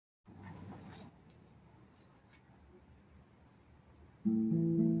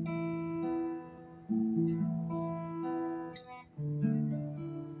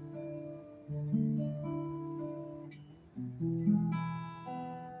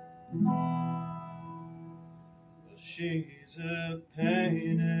She's a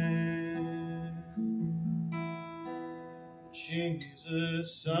painting, she's a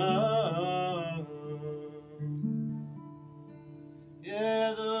song.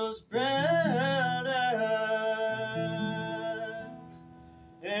 Yeah, those brown eyes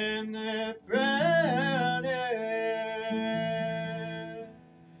and that brown hair.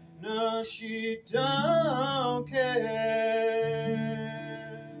 No, she don't care.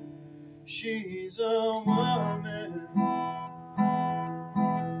 She's a woman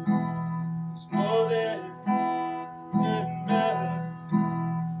who's more than enough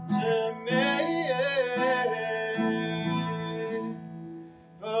to me.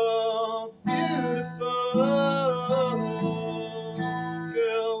 Oh, beautiful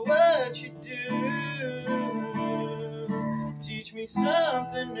girl, what you do? Teach me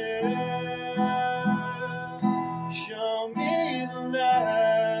something new. Show me the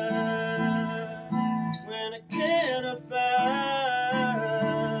light when I cannot find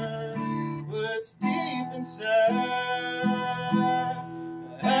what's deep inside.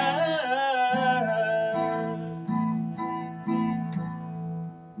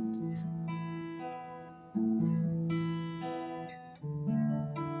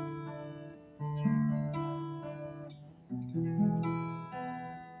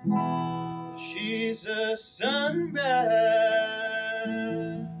 She's a sunrise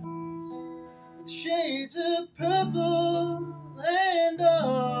with shades of purple and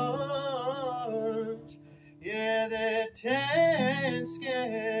orange. Yeah, that tan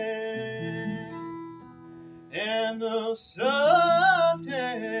skin and those soft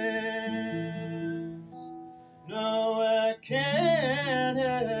hands. No, I can't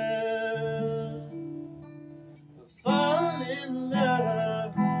help but fall in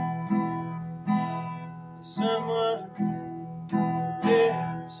love with someone who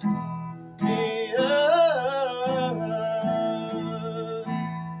lifts me up.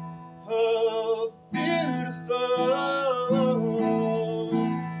 Oh, beautiful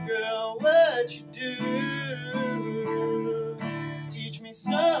girl, what you do? Teach me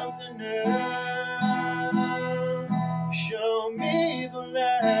something new. Show me the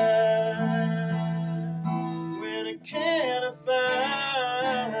light when I cannot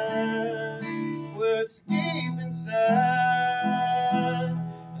find what's deep inside.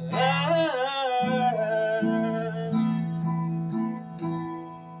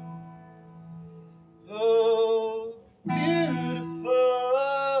 Oh, beautiful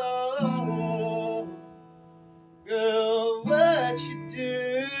girl, what you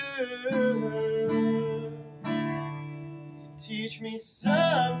do? You teach me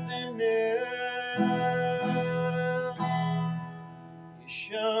something new. You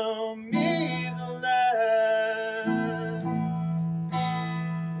show me the light